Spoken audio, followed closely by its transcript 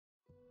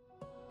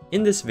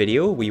In this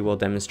video, we will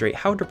demonstrate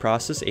how to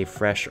process a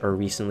fresh or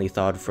recently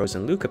thawed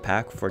frozen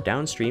Leukopak for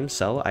downstream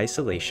cell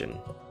isolation.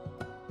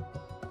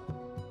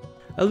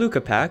 A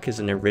Leukopak is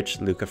an enriched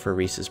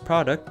leukophoresis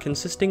product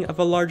consisting of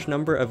a large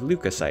number of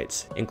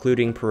leukocytes,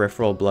 including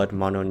peripheral blood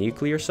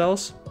mononuclear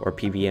cells, or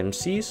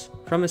PBMCs,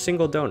 from a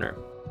single donor.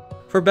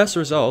 For best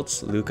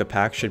results,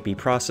 Leukopaks should be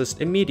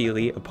processed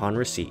immediately upon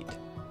receipt.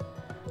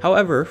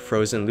 However,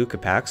 frozen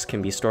Leukopaks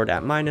can be stored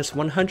at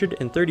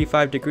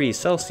 -135 degrees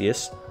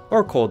Celsius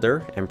or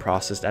colder and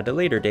processed at a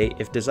later date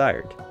if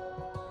desired.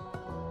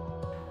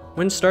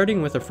 When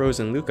starting with a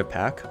frozen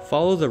Leukopak,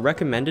 follow the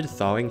recommended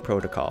thawing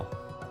protocol.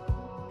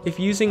 If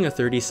using a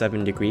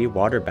 37-degree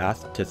water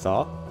bath to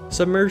thaw,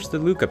 submerge the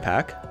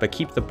Leukopak but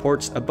keep the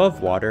ports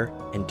above water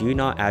and do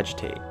not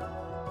agitate.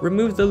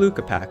 Remove the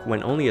Leukopak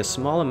when only a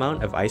small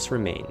amount of ice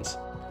remains.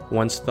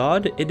 Once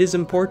thawed, it is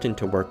important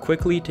to work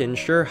quickly to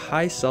ensure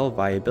high cell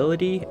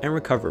viability and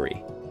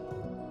recovery.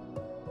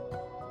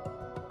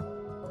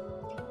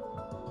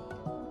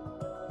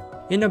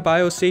 In a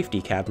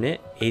biosafety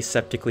cabinet,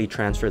 aseptically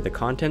transfer the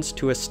contents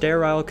to a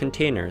sterile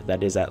container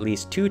that is at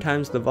least 2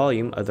 times the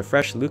volume of the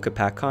fresh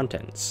Leukopak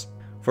contents.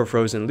 For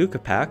frozen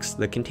Leukopaks,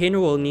 the container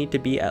will need to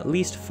be at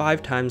least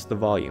 5 times the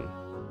volume.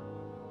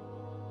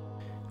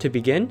 To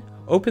begin,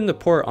 open the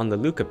port on the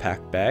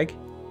Leukopak bag,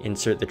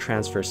 insert the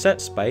transfer set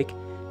spike,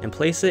 and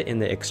place it in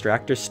the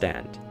extractor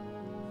stand.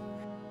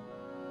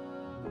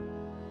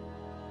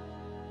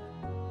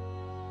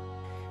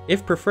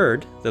 If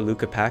preferred, the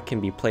Leukopak can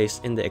be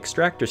placed in the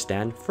extractor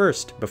stand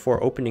first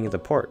before opening the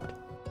port.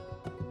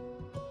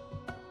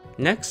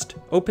 Next,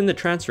 open the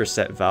transfer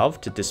set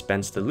valve to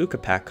dispense the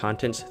Leukopak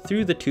contents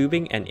through the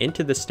tubing and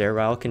into the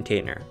sterile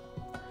container.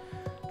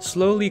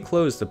 Slowly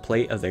close the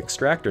plate of the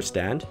extractor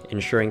stand,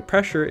 ensuring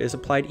pressure is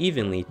applied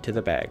evenly to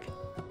the bag.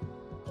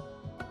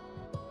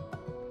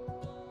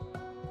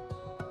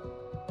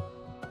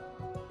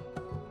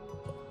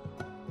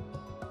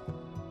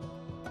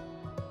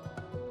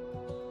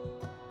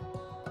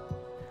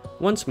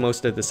 Once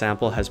most of the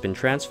sample has been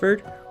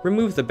transferred,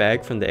 remove the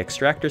bag from the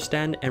extractor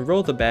stand and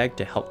roll the bag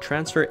to help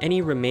transfer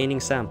any remaining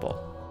sample.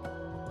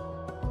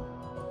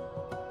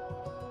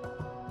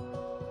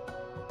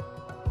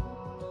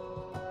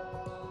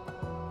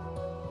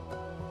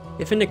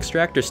 If an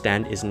extractor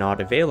stand is not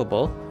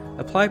available,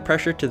 apply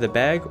pressure to the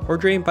bag or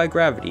drain by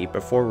gravity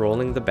before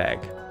rolling the bag.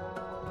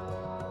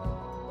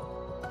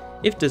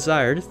 If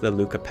desired, the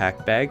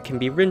Leukopak bag can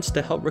be rinsed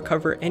to help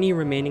recover any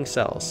remaining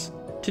cells.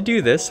 To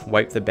do this,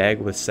 wipe the bag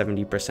with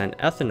 70%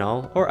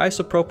 ethanol or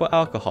isopropyl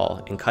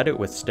alcohol and cut it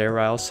with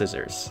sterile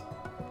scissors.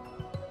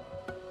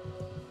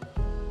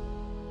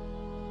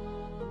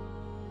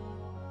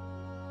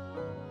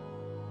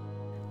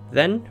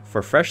 Then,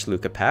 for fresh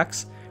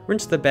Leukopaks,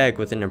 rinse the bag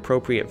with an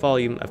appropriate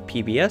volume of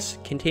PBS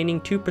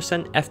containing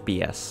 2%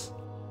 FBS.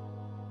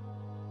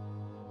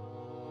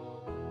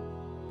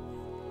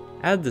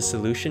 Add the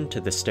solution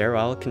to the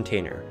sterile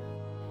container.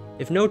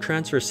 If no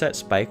transfer set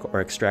spike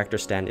or extractor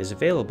stand is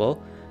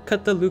available,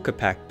 cut the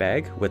Leukopak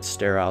bag with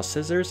sterile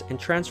scissors and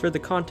transfer the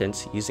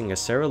contents using a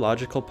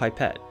serological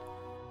pipette.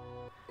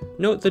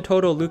 Note the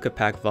total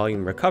Leukopak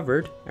volume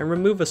recovered and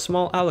remove a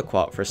small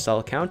aliquot for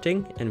cell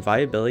counting and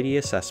viability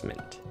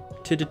assessment.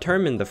 To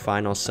determine the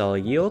final cell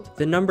yield,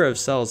 the number of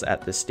cells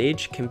at this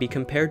stage can be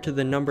compared to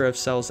the number of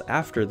cells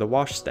after the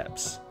wash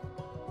steps.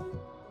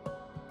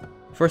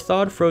 For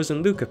thawed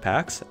frozen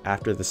Leukopaks,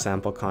 after the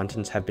sample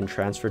contents have been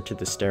transferred to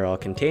the sterile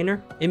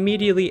container,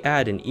 immediately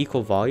add an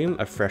equal volume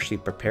of freshly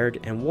prepared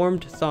and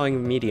warmed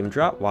thawing medium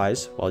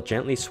dropwise while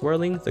gently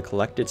swirling the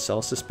collected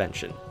cell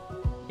suspension.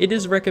 It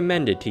is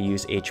recommended to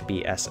use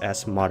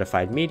HBSS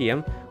modified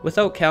medium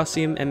without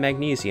calcium and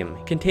magnesium,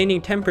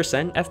 containing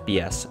 10%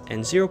 FBS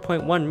and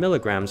 0.1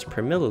 mg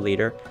per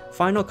milliliter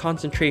final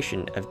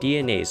concentration of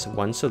DNase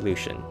 1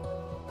 solution.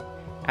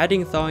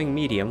 Adding thawing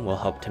medium will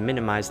help to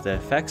minimize the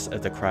effects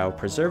of the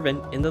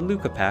cryopreservant in the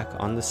Leukopak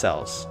on the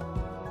cells.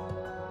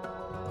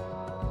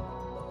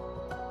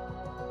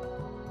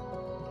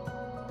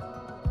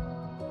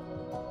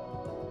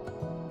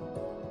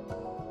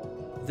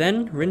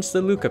 Then, rinse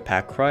the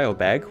Leukopak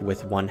cryobag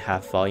with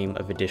 1/2 volume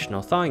of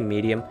additional thawing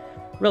medium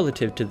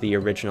relative to the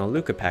original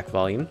Leukopak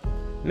volume,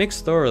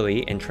 mix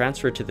thoroughly and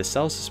transfer to the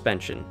cell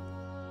suspension.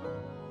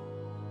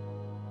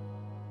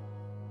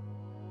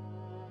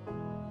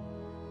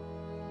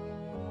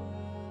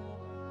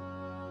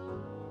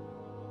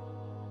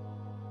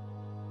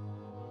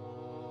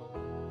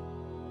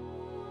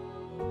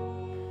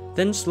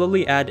 Then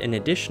slowly add an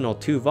additional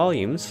 2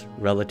 volumes,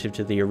 relative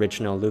to the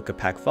original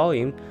Leukopak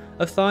volume,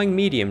 of thawing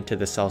medium to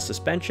the cell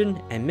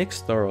suspension and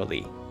mix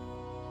thoroughly.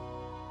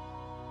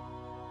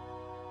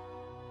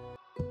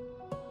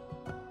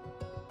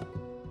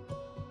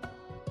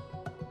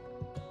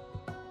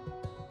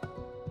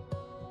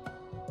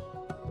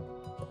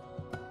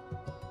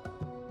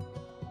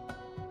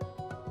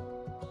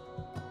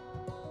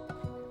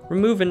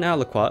 Remove an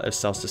aliquot of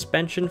cell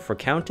suspension for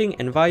counting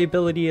and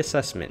viability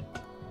assessment.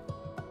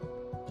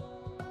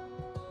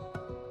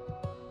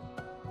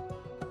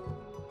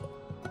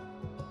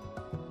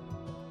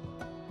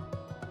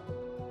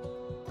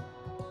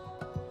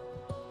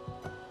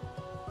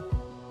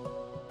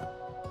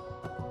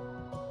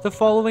 The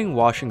following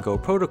wash and go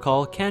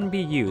protocol can be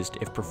used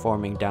if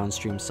performing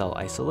downstream cell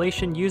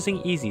isolation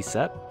using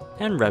EasySep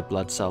and red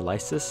blood cell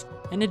lysis,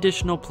 and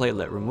additional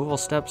platelet removal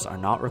steps are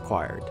not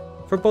required.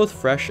 For both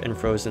fresh and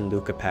frozen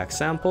Leukopak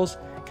samples,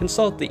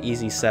 consult the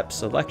EasySep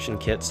selection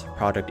kit's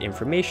product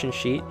information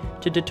sheet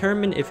to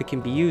determine if it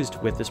can be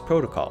used with this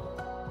protocol.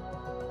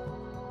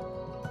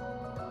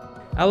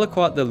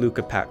 Aliquot the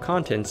Leukopak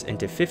contents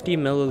into 50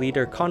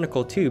 ml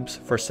conical tubes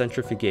for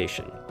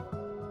centrifugation.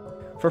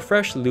 For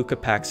fresh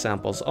Leukopak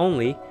samples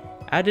only,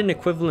 add an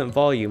equivalent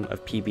volume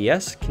of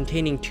PBS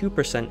containing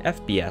 2%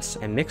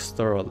 FBS and mix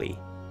thoroughly.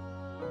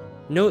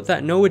 Note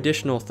that no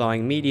additional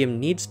thawing medium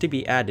needs to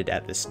be added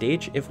at this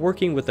stage if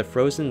working with a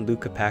frozen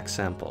Leukopak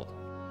sample.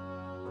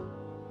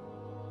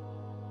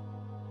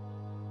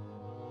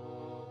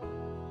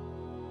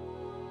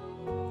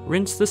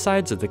 Rinse the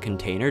sides of the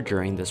container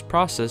during this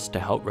process to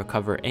help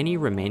recover any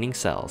remaining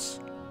cells.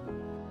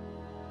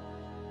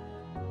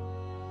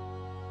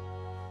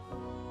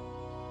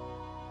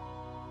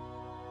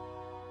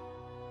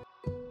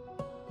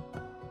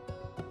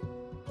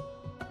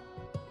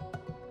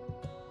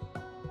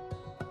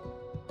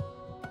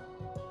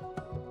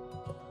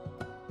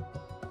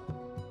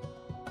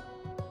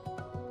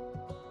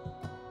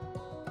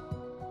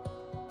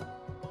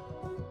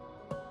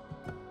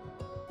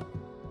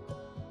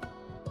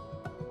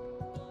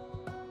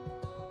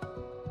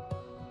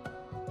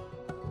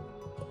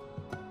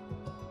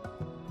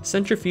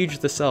 Centrifuge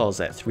the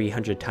cells at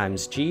 300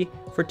 times G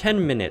for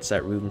 10 minutes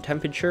at room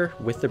temperature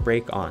with the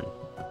brake on.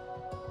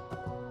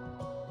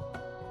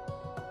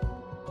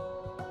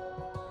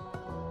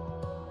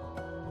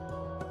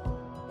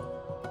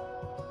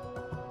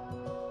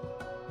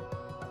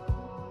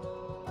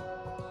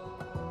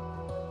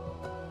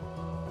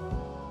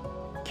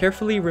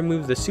 Carefully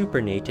remove the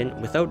supernatant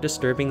without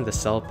disturbing the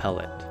cell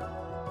pellet.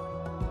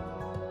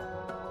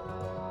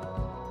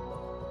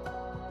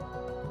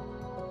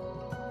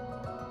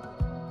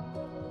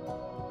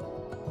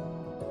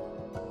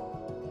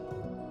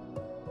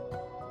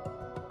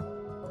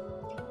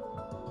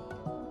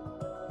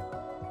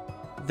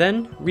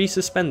 Then,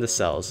 resuspend the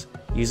cells.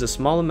 Use a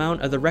small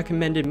amount of the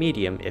recommended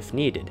medium if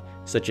needed,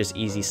 such as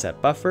EasySep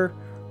buffer,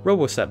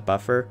 RoboSep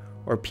buffer,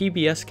 or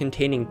PBS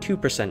containing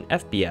 2%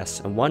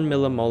 FBS and 1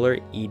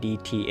 millimolar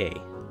EDTA.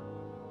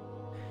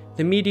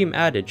 The medium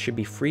added should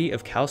be free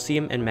of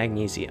calcium and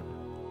magnesium.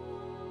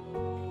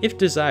 If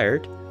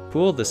desired,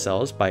 pool the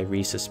cells by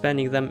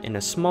resuspending them in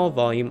a small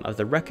volume of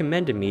the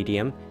recommended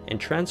medium and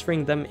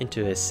transferring them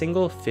into a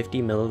single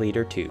 50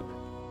 ml tube.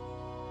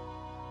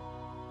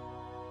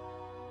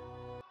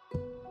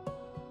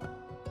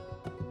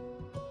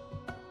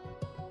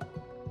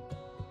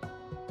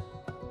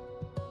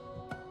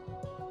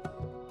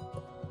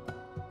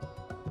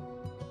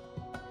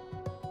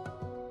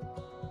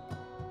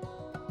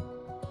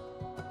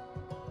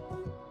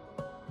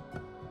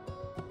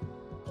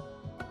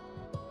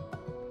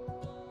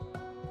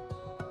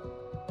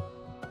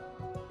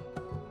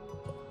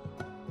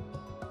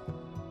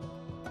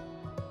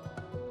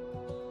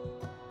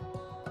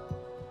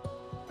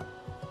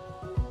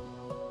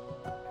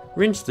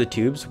 Rinse the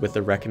tubes with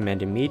the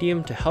recommended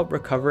medium to help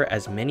recover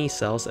as many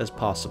cells as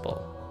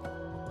possible.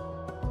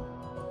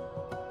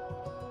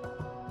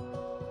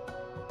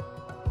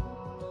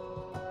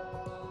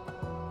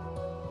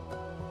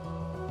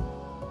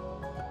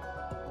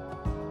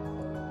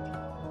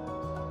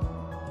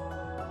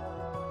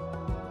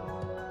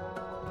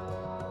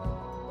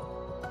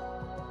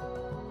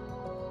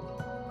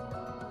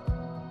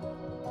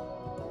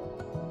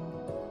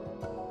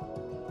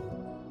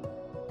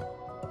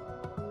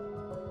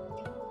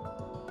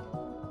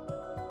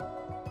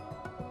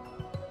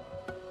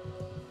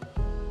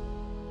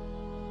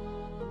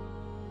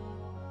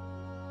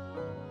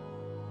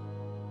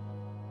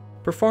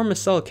 Perform a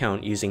cell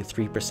count using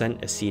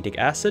 3% acetic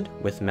acid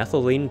with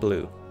methylene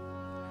blue.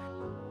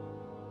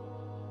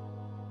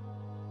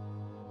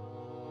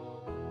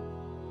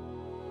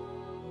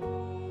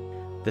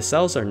 The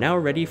cells are now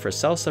ready for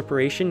cell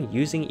separation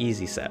using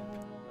EasySep.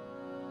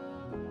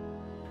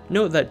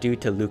 Note that due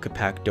to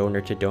Leukopak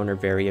donor-to-donor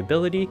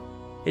variability,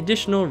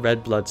 additional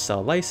red blood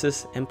cell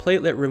lysis and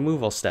platelet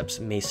removal steps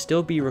may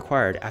still be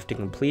required after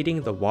completing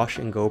the wash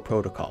and go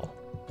protocol.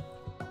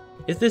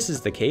 If this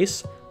is the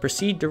case,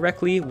 proceed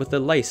directly with the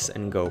Lyse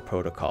and go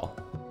protocol.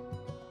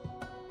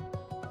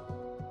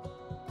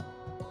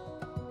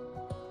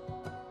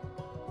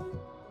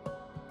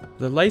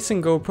 The Lyse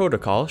and go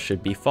protocol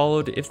should be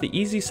followed if the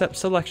EasySep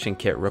selection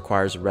kit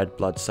requires red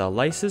blood cell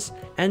lysis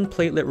and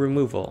platelet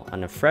removal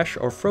on a fresh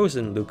or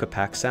frozen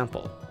Leukopak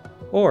sample.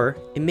 Or,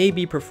 it may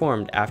be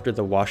performed after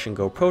the wash and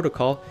go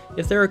protocol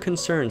if there are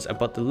concerns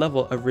about the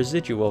level of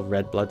residual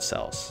red blood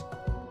cells.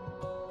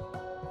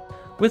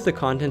 With the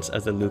contents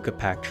of the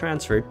Leukopak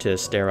transferred to a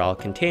sterile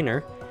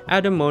container,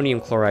 add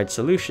ammonium chloride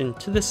solution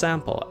to the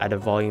sample at a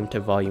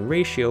volume-to-volume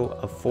ratio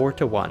of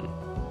 4:1.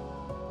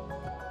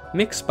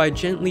 Mix by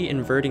gently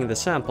inverting the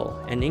sample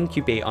and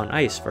incubate on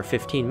ice for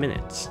 15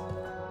 minutes.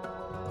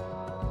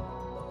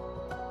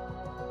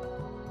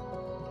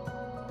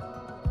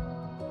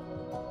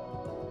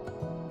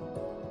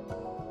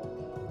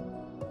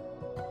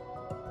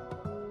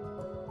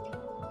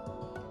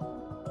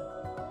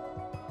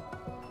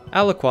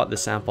 Aliquot the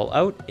sample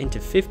out into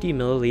 50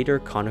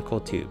 ml conical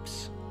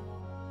tubes.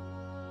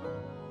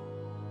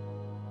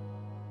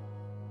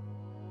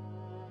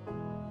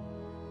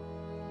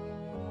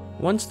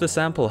 Once the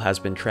sample has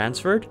been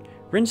transferred,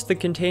 rinse the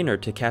container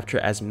to capture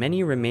as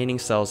many remaining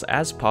cells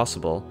as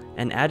possible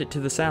and add it to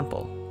the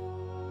sample.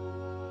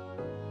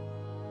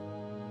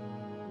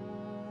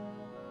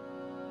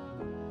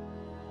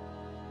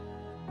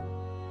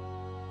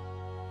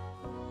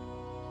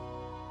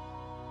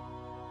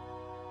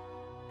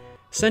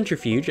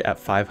 Centrifuge at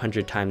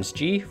 500 times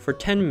G for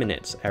 10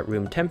 minutes at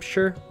room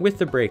temperature with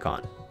the brake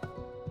on.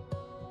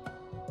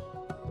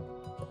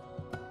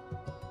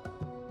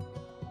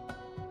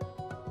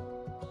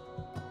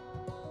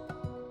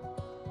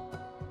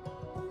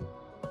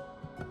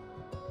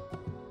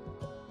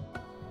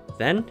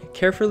 Then,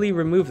 carefully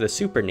remove the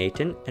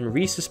supernatant and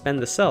resuspend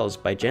the cells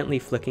by gently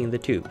flicking the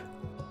tube.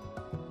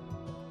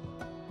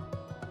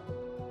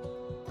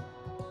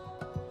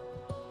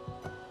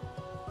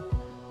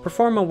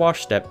 Perform a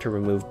wash step to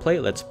remove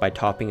platelets by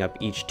topping up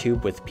each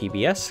tube with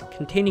PBS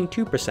containing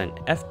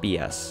 2%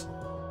 FBS.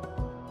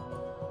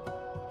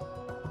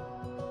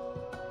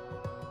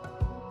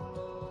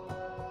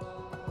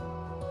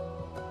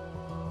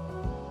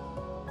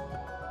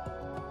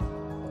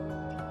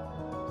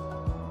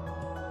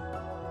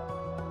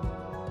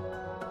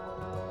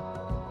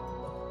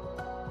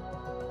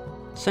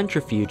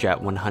 Centrifuge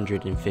at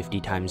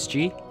 150 times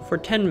G for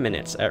 10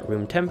 minutes at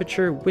room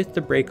temperature with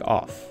the brake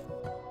off.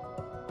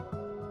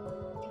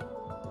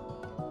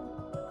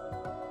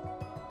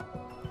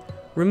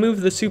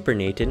 Remove the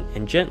supernatant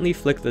and gently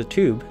flick the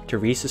tube to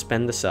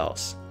resuspend the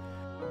cells.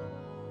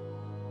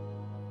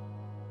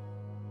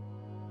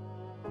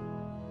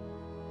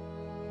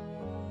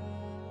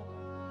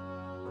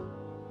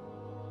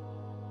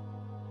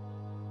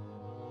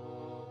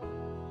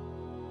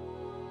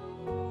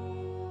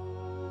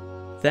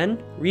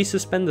 Then,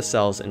 resuspend the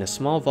cells in a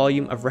small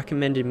volume of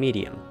recommended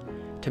medium.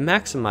 To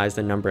maximize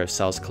the number of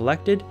cells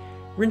collected,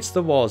 rinse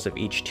the walls of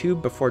each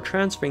tube before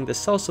transferring the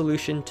cell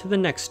solution to the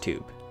next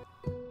tube.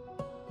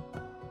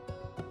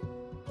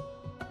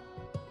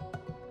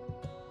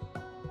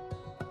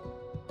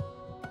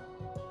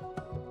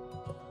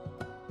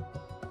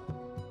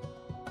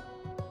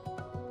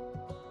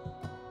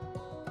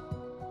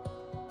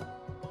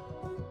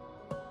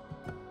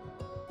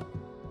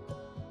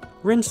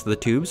 Rinse the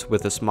tubes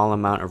with a small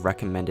amount of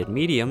recommended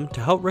medium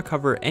to help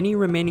recover any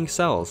remaining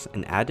cells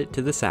and add it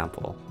to the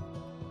sample.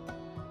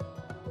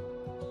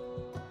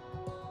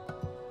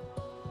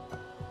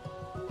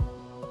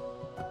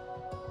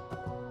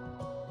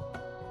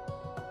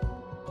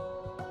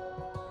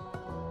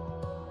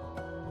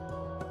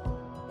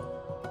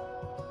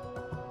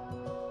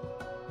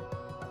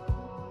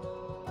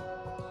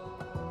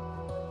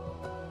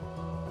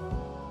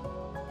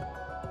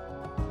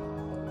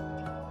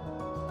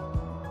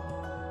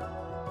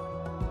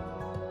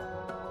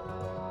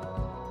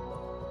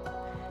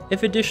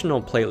 If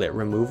additional platelet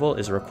removal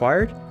is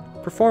required,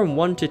 perform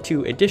 1 to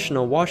 2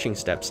 additional washing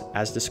steps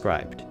as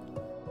described.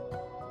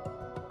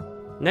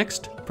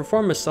 Next,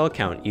 perform a cell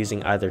count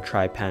using either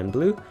trypan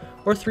blue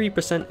or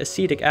 3%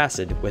 acetic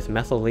acid with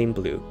methylene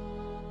blue.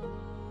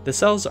 The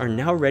cells are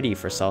now ready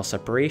for cell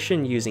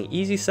separation using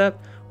EasySep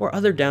or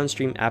other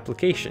downstream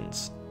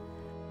applications.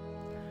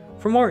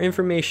 For more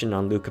information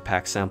on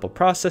Leukopak sample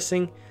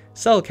processing,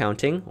 cell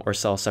counting, or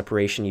cell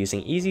separation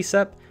using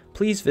EasySep,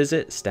 please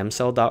visit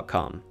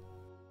STEMCELL.com.